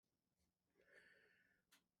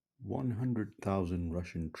100,000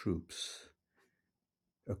 Russian troops,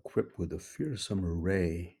 equipped with a fearsome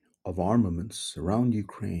array of armaments, surround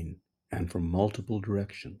Ukraine and from multiple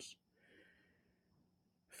directions.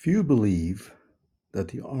 Few believe that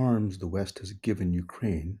the arms the West has given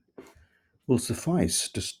Ukraine will suffice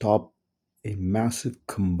to stop a massive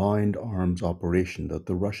combined arms operation that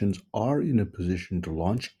the Russians are in a position to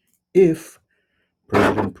launch if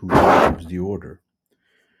President Putin gives the order.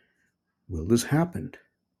 Will this happen?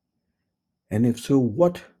 And if so,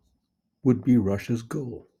 what would be Russia's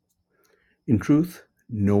goal? In truth,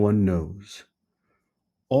 no one knows.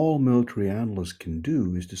 All military analysts can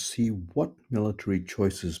do is to see what military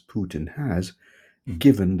choices Putin has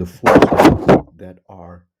given the forces that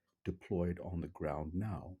are deployed on the ground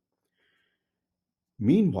now.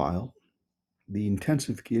 Meanwhile, the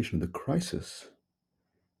intensification of the crisis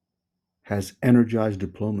has energized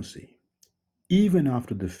diplomacy. Even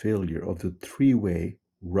after the failure of the three-way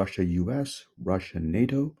Russia-US,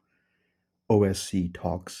 Russia-NATO, OSCE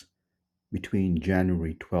talks between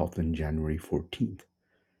January 12th and January 14th.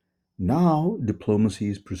 Now, diplomacy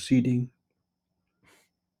is proceeding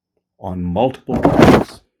on multiple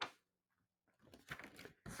fronts.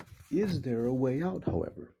 Is there a way out,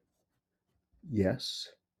 however? Yes,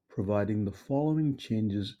 providing the following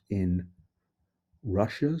changes in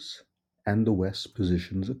Russia's and the West's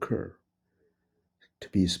positions occur. To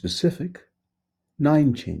be specific,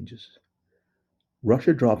 9 changes.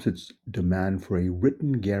 Russia drops its demand for a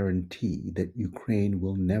written guarantee that Ukraine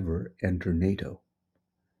will never enter NATO.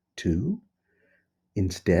 2.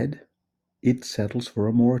 Instead, it settles for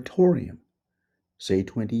a moratorium, say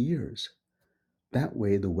 20 years. That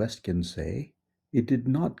way, the West can say it did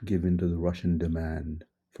not give in to the Russian demand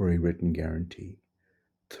for a written guarantee.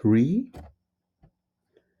 3.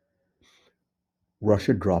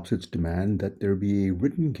 Russia drops its demand that there be a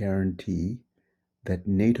written guarantee that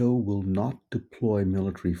NATO will not deploy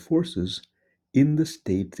military forces in the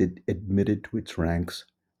states it admitted to its ranks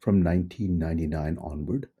from 1999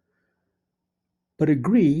 onward, but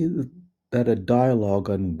agree that a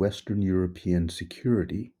dialogue on Western European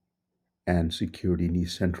security and security in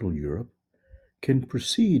East Central Europe can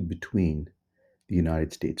proceed between the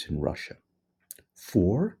United States and Russia.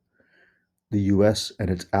 4. The US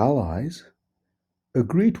and its allies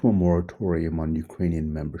agree to a moratorium on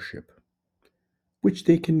Ukrainian membership, which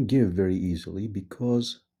they can give very easily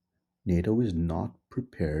because NATO is not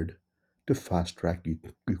prepared to fast-track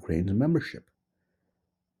Ukraine's membership.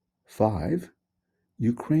 5.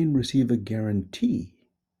 Ukraine receive a guarantee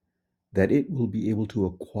that it will be able to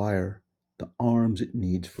acquire the arms it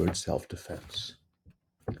needs for its self-defense.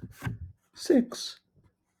 6.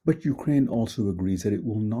 But Ukraine also agrees that it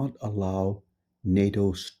will not allow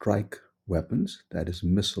NATO strike weapons, that is,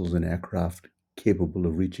 missiles and aircraft capable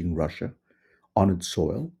of reaching Russia, on its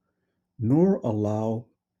soil, nor allow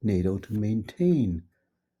NATO to maintain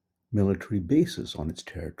military bases on its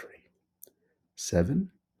territory. 7.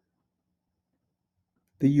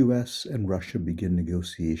 The US and Russia begin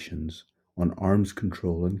negotiations on arms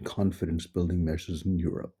control and confidence building measures in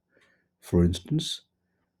Europe. For instance,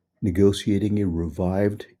 negotiating a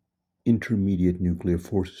revived Intermediate Nuclear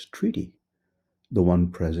Forces Treaty, the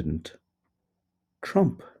one President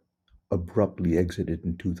Trump abruptly exited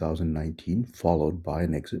in 2019, followed by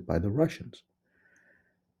an exit by the Russians.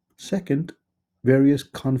 Second, various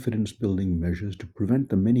confidence building measures to prevent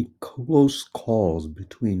the many close calls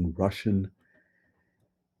between Russian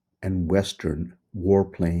and Western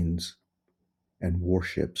warplanes and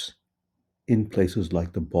warships in places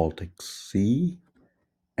like the Baltic Sea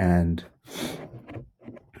and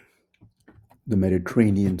the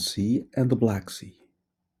Mediterranean Sea and the Black Sea.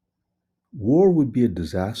 War would be a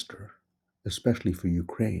disaster, especially for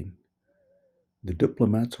Ukraine. The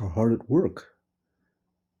diplomats are hard at work.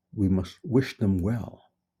 We must wish them well.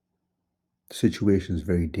 The situation is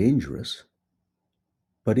very dangerous,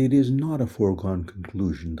 but it is not a foregone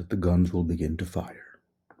conclusion that the guns will begin to fire.